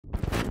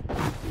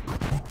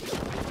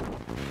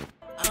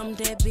I'm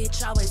that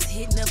bitch, always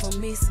hit, never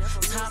miss.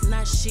 Top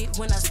notch shit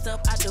when I step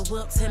out the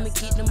whip. Tell me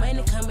keep the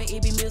money coming,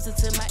 it be music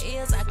to my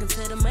ears. I can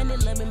tell the money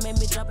love me, make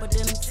me drop it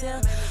in them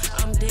tell.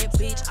 I'm that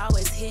bitch,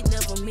 always hit,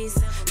 never miss.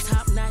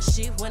 Top notch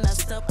shit when I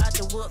step out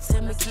the whip.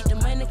 Tell me keep the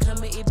money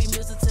coming, it be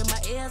music to my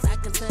ears. I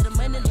can tell the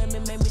money love me,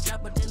 make me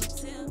drop it in them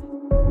tell.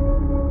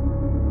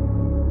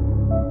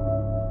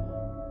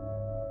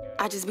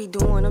 I just be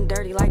doing them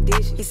dirty like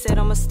dishes. He said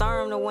I'm a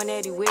star, I'm the one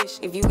that he wish.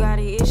 If you got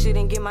an issue,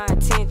 then get my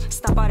attention.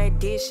 Stop all that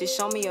dishes,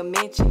 show me a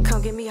mention.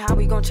 Come get me how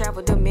we gon'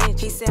 travel dimension.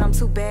 He said I'm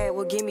too bad,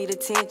 well give me the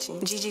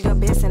tension. Gigi the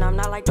best and I'm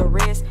not like the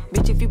rest.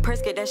 Bitch, if you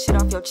press, get that shit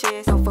off your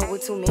chest. Don't fuck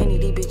with too many,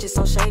 these bitches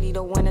so shady.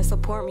 The one that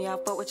support me, I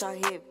fuck with y'all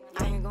hip.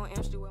 I ain't gon'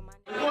 answer you with my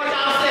Going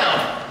yourself.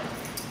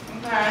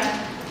 Okay.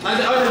 Like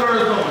the other girl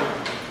is going.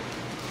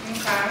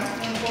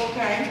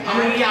 Okay. I'm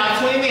gonna give y'all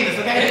 20 minutes,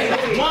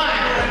 okay?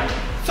 1,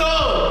 2,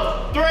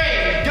 3,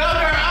 go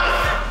girl!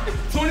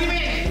 20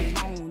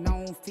 minutes.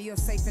 Don't feel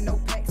safe in no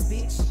packs,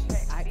 bitch.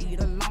 I eat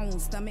alone,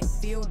 stomach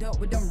filled up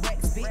with them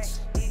racks, bitch.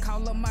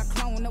 Call up my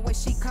clone, the way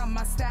she come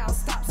my style,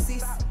 stop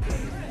sis.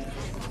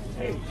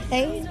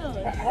 Hey.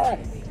 Hi.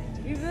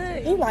 You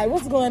good? He like,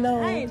 what's going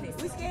on? Hey,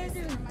 we scared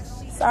you.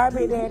 Sorry,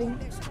 Big Daddy.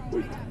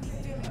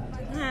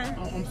 Huh?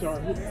 I'm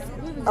sorry.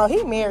 Oh,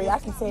 he married. I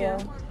can tell.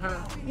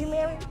 Huh? You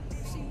married?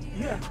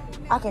 Yeah.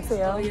 I can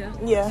tell. Oh, yeah.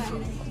 Yeah.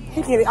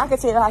 He can. I can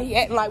tell how he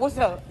acting like, what's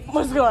up?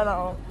 What's going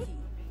on?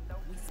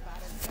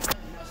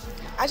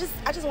 I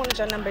just wanted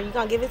your number. You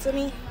gonna give it to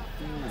me?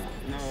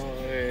 No,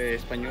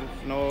 español.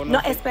 No, No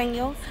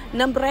español.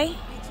 Nombre?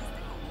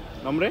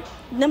 ¿Nombre?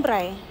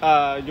 Nombre.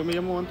 Yo me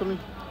llamo Anthony.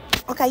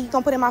 Okay, you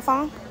gonna put it in my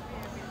phone?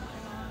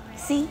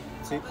 See?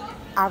 Sí.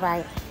 All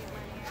right.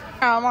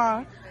 Come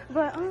on.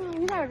 But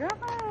you got a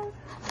girlfriend?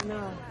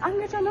 No. I can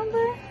get your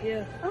number?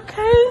 Yeah.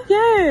 Okay.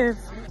 Yes.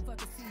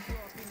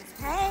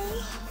 Hey.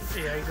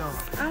 Hey, how you doing?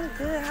 I'm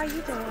good. How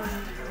you doing?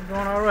 I'm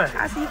doing all right.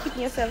 I see you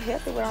keeping yourself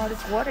healthy with all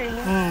this water in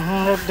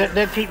here.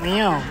 That keep me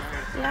young.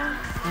 Yeah.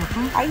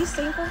 Are you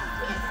single?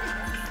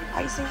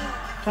 Are you single?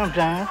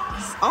 Sometimes.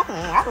 Oh,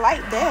 I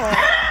like that.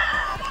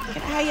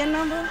 Can I have your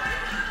number?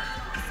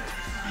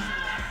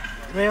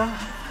 Well,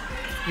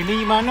 you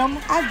need my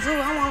number? I do.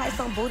 I want like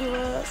some booty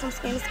rub, some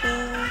skin to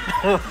skin.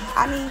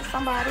 I need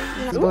somebody.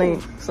 You know.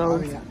 Blink. So,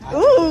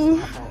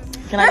 ooh.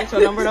 Can I get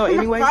your number though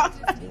anyway?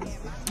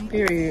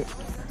 Period.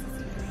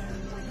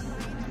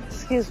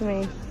 Excuse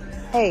me.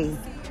 Hey,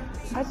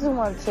 I just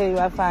want to tell you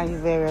I find you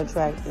very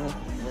attractive.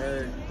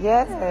 Word.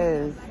 Yes.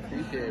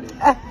 Appreciate it.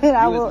 And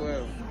I You will. as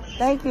well.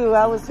 Thank you.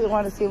 I would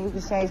want to see if we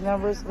can change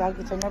numbers. Can I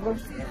get your number?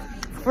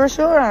 For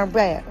sure, I'm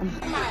bad.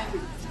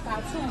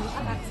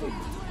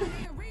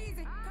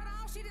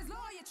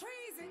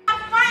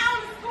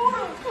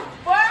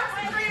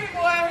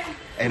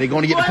 Hey, they're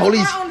going to get the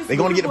police. They're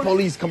going to get the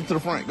police. Come to the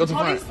front. Go to the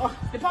front.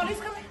 The police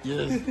coming?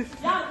 Yes.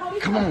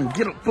 Come on,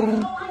 get up,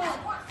 fool.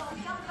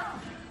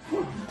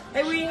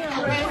 Hey, we ain't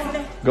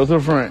harassing. Go to the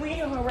front. We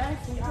ain't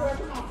harassing.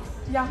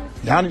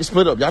 Y'all need to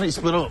split up. Y'all need to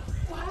split up.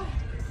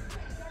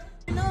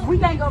 We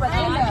can't go back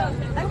in there.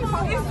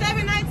 It's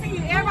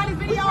 719. Everybody's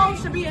video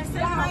should be at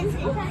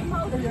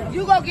 719.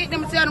 You go get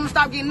them and tell them to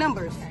stop getting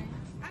numbers.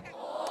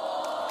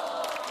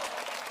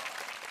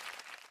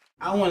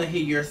 I want to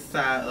hear your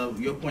side of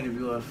your point of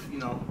view of, you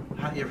know,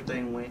 how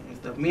everything went and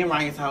stuff. Me and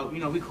Ryan talk, you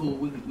know, we cool.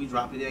 We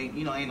dropped it. Ain't,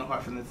 you know, ain't no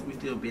hard feelings. We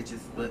still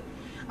bitches, but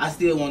I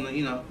still want to,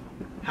 you know,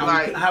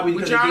 how we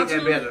could have get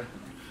that better.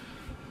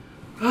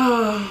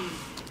 Oh,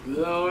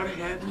 Lord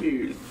have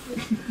mercy.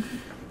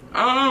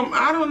 I don't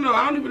know.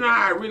 I don't even know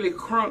how I really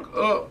crunk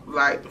up,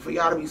 like, for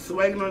y'all to be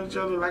swinging on each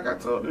other. Like I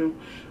told them,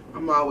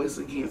 I'm always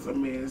against a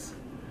man's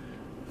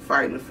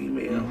fighting a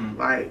female.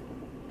 Like,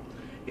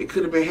 it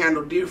could have been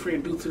handled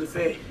different due to the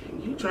fact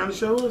you trying to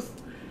show us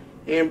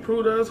and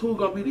prove to us who's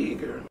gonna be the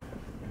girl.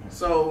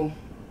 So,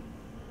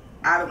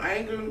 out of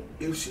anger,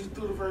 if she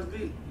threw the first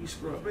lick, you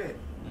screw up back.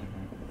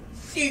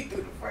 She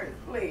threw the first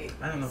lick.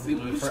 I don't know who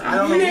threw the first. I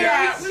don't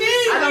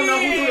know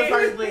who threw the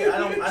first lick. I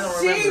don't remember.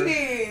 She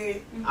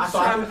did. I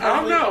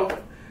don't know.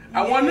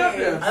 I wasn't up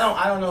there.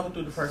 I don't know who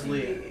threw the first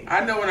lick.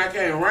 I know when I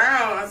came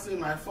around, I seen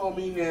like 4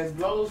 mean ass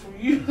blows from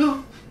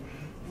you,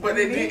 but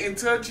they didn't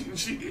touch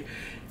you.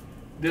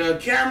 The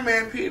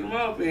cameraman picked him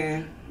up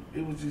and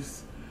it was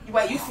just.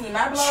 Wait, you seen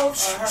my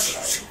blows or her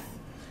blows?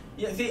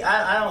 Yeah, see,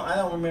 I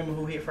don't remember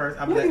who hit first.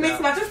 You mixed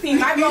about you seen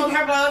my blows,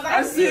 her blows.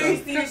 I see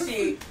the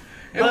shit.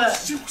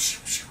 But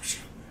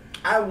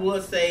I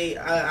would say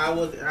I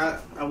wasn't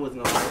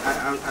gonna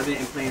fight. I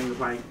didn't plan to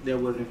fight. There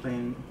wasn't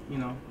playing, you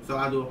know. So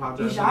I do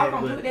apologize. Is y'all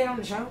gonna put that on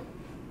the show?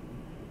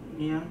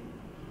 Yeah.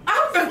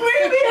 I'm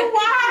screaming,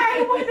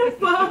 why? What the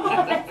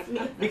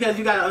fuck? Because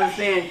you gotta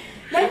understand.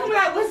 They gonna be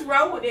like, what's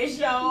wrong with this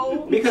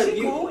show? Because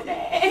she cool with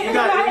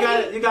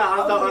that. you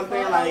gotta also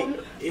understand,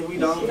 like, if we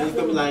don't, it's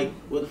gonna be like,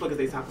 what the fuck is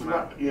they talking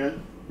about? Yeah.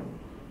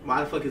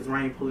 Why the fuck is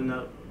Rain pulling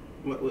up?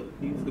 What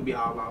he's gonna be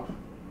all off.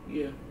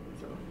 Yeah.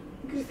 So.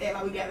 You just act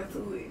like we got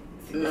into it.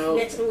 No.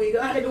 Snatch the wig.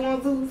 How they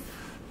doing too?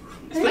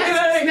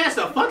 Snatch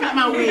the fuck out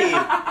my wig.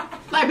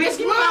 Like, bitch,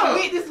 give me my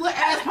wig, this little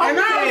ass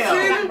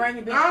ponytail.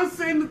 bring it back. I'm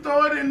sitting to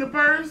throw it in the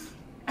purse.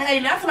 Hey,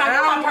 that's my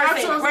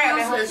person. Grab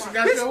it. She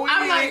got your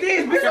I'm like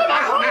this. Bitch, I'm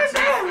like, What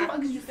the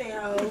fuck is you saying,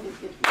 ho?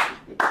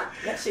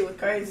 That shit was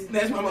crazy.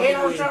 That's my mom.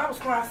 I was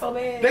crying so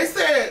bad. They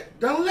said,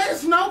 don't let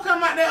snow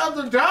come out that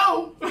other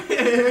door.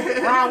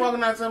 Ron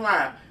walking out to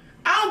my,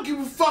 I don't give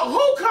a fuck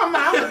who come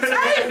out. I'm gonna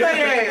taste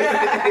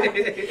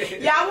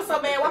that. Yeah, I was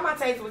so mad. Why my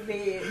taste was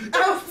dead?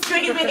 I was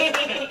screaming.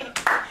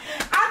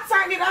 I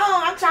turned it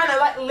on. I'm trying to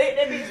like let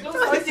that bitch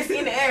loose, so it's just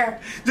in the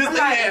air. Just in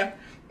the air.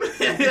 Like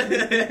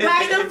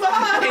the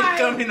fuck. It's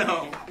coming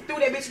on. Threw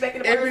that bitch back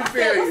in the Every box. I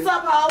said, what's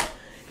up, ho?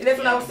 And that's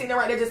when I was sitting there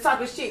right there just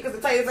talking shit because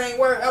the taste ain't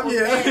work. I was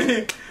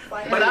mad.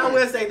 Like, But I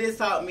will say this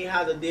taught me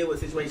how to deal with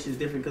situations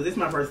different because this is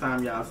my first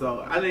time, y'all.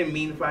 So I didn't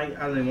mean to fight.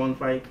 I didn't want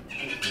to fight.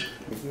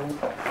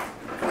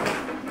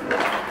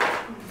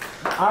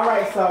 All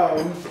right,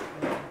 so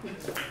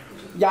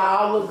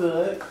y'all look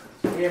good.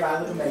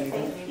 Everybody look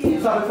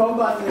amazing. So before we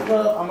go out to the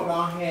club, I'm gonna go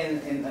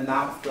ahead and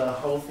announce the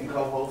host and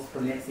co-host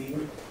for next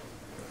season.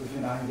 So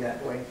you know I can get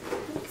out the way.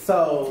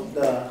 So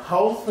the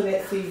host for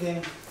next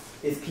season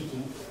is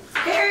Kiki.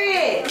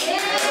 Period. The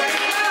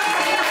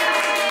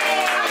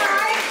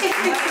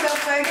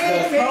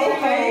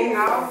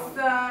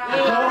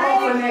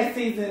co-host for next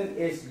season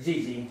is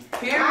Gigi.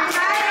 That's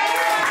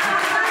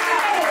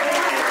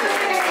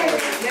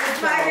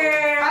my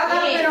girl. I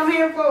love it. I'm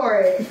here for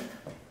it.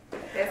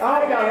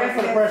 Oh, y'all ready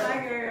for the That's person?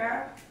 my girl.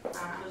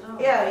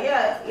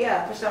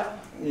 Yeah, for sure.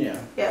 Yeah.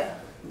 Yeah.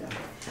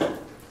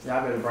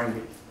 Y'all better bring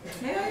it.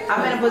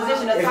 I'm in a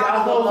position to If talk a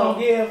y'all little both more. don't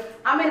give,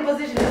 I'm in a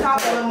position to talk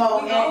a little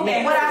more.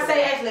 And what I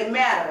say actually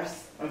matters.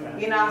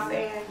 okay. You know what I'm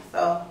saying?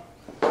 So,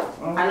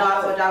 I know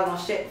I told y'all gonna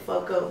shut the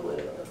fuck up with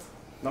us.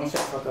 Don't shut the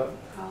fuck up.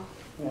 Oh.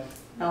 Yeah.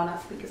 No,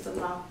 not speaking so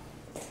long.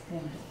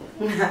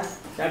 Y'all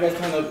better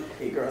turn up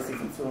It Girl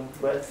season 2.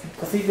 But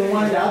for season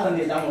 1, y'all done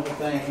did that one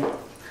thing.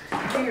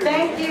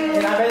 Thank you.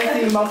 And I better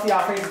see most of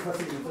y'all faces for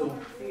season 2.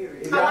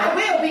 I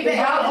will be back.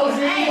 Y'all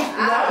OG.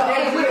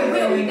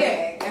 We'll be back.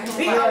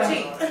 Be OG.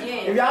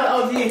 If y'all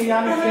OG and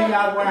y'all need to stand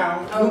y'all around,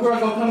 new girls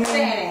gonna come in,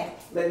 Stand.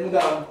 let them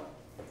go.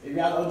 If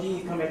y'all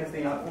OGs come back and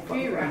stand out.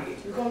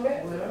 You come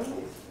back?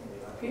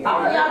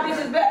 All y'all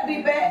bitches better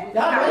be back.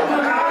 Y'all better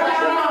come back.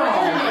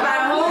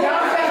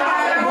 Y'all say hi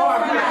to more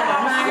people.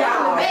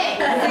 Y'all back.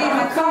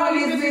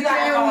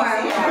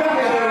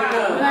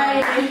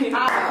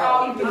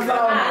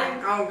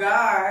 Oh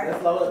God.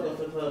 Let's load up go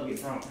to the club, get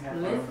drunk. Have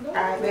fun.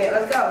 Alright,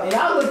 let's go. And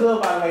y'all look good,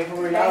 by the way, for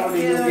real. Y'all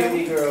really do get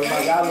these girls.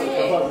 Like, y'all look the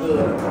fuck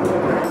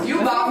good. You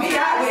bought me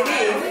out with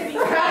this.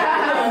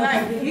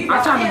 I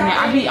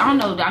don't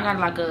know. I got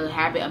like a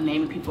habit of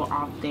naming people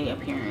off their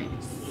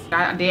appearance.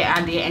 I did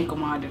ankle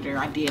monitor.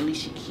 I did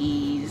Alicia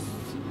Keys.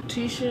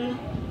 Tisha.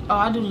 Oh,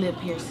 I do lip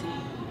piercing.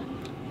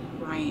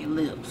 Right,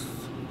 lips.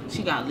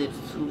 She got lips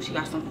too. She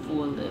got some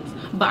full lips.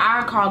 But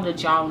I call the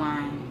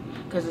jawline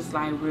because it's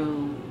like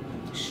real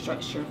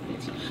structure.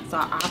 So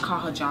I call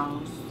her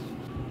jaws.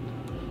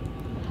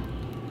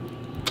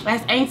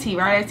 That's Auntie,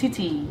 right? That's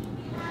TT.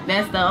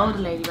 That's the older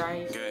lady,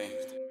 right?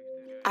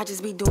 I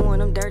just be doing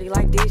them dirty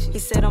like this. He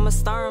said I'm a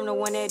star, I'm the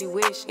one that he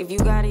wish. If you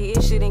got an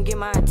issue, then get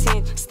my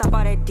attention. Stop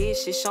all that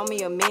dishes, show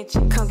me a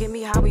mention. Come get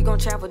me how we gon'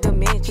 travel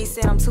dimension. He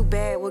said I'm too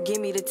bad, well give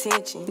me the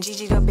tension.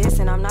 Gigi the best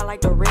and I'm not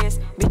like the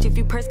rest. Bitch, if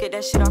you press, get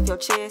that shit off your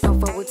chest.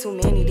 Don't fuck with too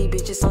many, these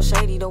bitches so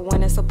shady. The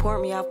one that support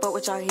me, I fuck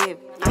with y'all hip.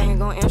 I ain't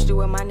gon' Amsterdam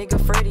with my nigga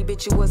Freddy.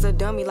 Bitch, you was a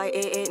dummy like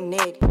Ed and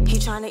Eddie. He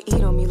tryna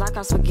eat on me like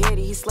I'm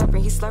spaghetti. He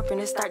slurping,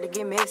 it start to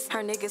get messy.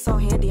 Her nigga so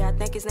handy, I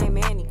think his name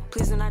Manny.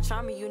 Please do not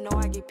try me, you know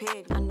I get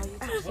petty. I know you.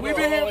 We've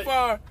been here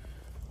for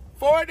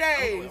 4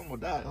 days. I'm gonna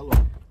die. Hold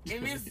on.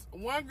 And this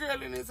one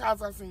girl in this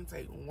house I seen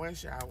take one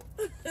shower.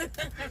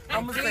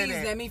 I'm gonna say Please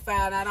that. let me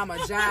find out I'm a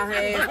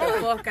giant ass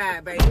the fuck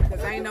out, baby.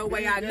 Because ain't no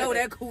way I know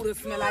that cooler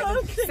smell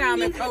like the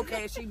salmon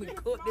cocaine she been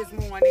cooked this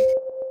morning.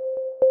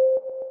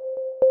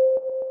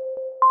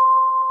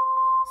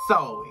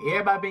 So,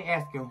 everybody been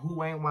asking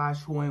who ain't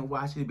washed,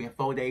 It's been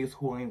 4 days,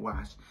 who ain't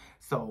washed.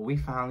 So, we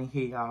finally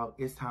here, y'all.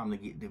 It's time to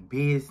get the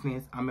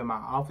business. I'm in my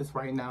office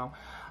right now.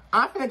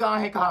 I'm finna go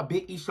ahead and call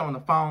Big Isha on the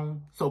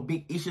phone so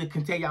Big Isha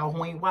can tell y'all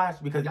who ain't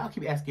washed because y'all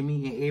keep asking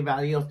me and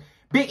everybody else.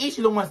 Big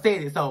Isha the one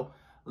said it. So,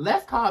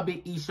 let's call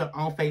Big Isha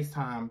on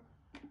FaceTime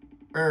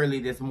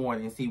early this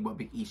morning and see what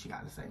Big Isha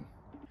got to say.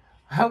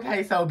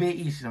 Okay, so Big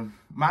Isha,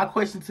 my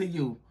question to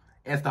you,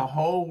 as the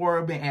whole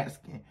world been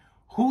asking,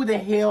 who the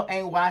hell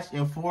ain't washed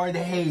in 4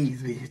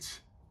 days, bitch?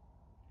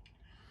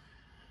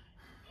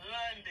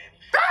 London.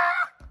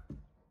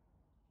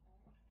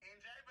 And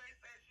J-Bay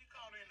said she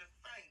called in the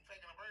sink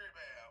taking a bird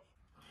bath.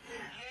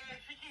 Yeah,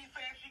 she keeps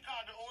saying she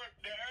called the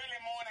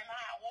early morning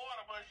hot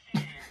water, but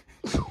shit.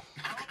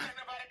 I don't think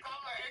nobody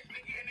called her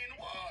actually getting in the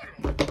water.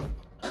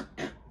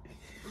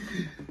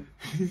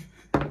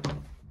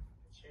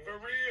 For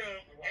real.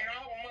 And I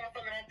hope a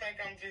motherfucker don't think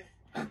I'm just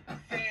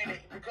saying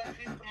it because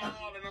she's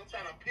small and I'm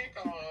trying to pick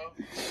on her.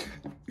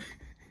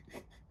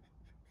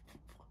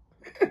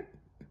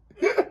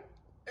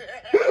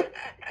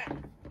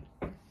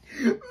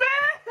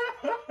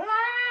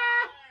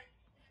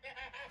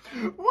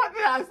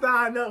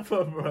 signed up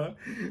for, bro.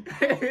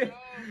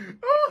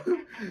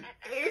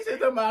 It's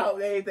just about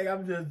they think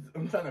I'm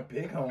trying to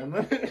pick on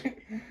them.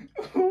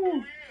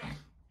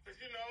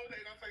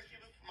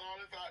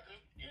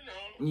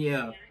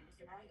 Yeah.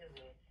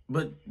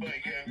 But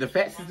the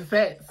facts is the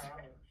facts.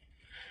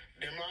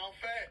 Them all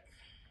facts.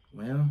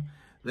 Well,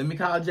 let me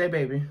call J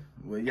Baby.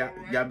 Well, y'all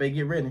better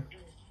get ready.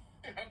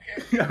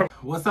 Okay.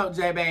 What's up,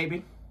 J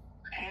Baby?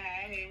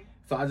 Hey.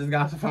 So I just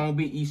got off the phone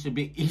with Isha.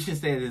 Isha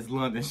said it's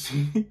London.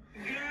 Girl,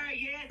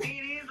 yes, it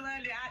is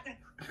London.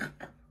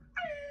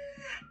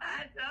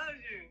 I told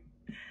you.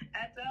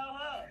 I told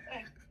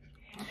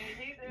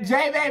her.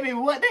 J Baby,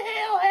 what the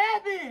hell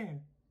happened?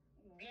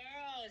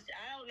 Girls,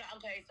 I don't know.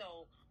 Okay,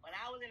 so when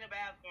I was in the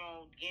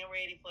bathroom getting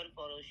ready for the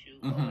photo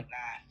shoot Mm-hmm. or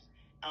whatnot,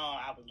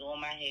 I was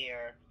doing my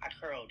hair. I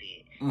curled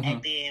it, Mm-hmm.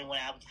 and then when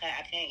I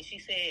can't. She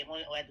said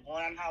when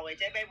going on the hallway,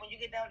 J Baby, when you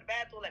get done with the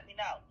bathroom, let me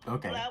know.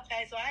 Okay. I'm like,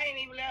 okay, so I ain't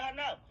even let her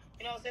know.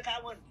 You know, since I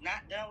was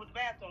not done with the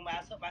bathroom, but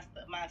I took my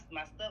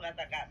stuff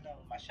after I got done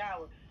with my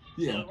shower.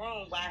 Yeah. To the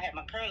room where I had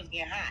my curls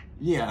getting hot.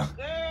 Yeah.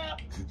 Girl,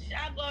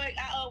 I go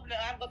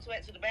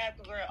to the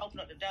bathroom, girl, open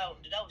up the door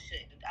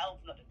shut. I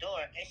open up the door,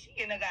 and she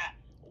got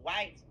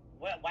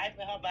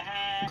wiping her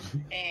behind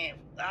and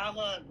all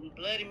her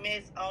bloody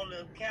mess on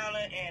the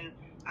counter. And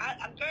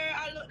I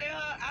looked at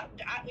her.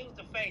 It was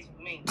the face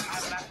for me. My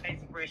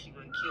face expression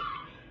gonna kill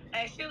me.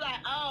 And she was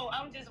like, oh,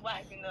 I'm just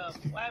wiping up.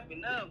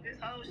 This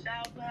whole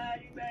shower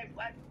behind you, baby.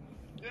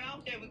 Girl, I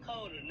don't care if it's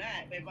cold or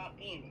not, baby. I'm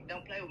in it.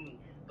 Don't play with me.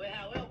 But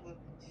however,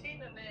 she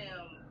done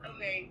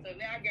okay, so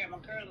now I got my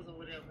curlers or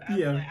whatever.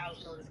 I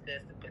was so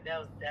disgusted, but that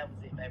was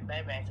it, baby.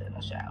 Baby ain't taking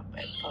no shower,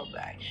 baby.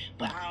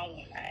 But I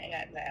ain't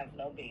got time for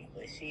no beef,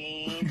 but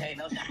she ain't take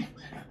no shower.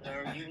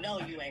 Girl, you know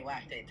you ain't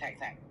watched that tank.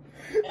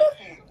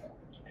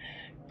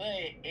 But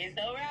it's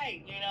all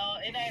right, you know.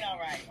 It ain't all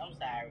right. I'm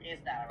sorry.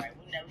 It's not all right.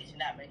 We should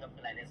not make her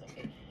feel like that's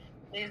okay.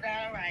 It's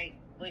not all right,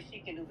 but she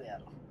can do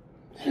better.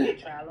 She can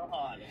try a little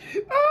harder.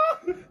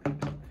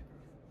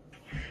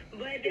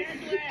 But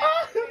that's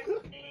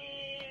what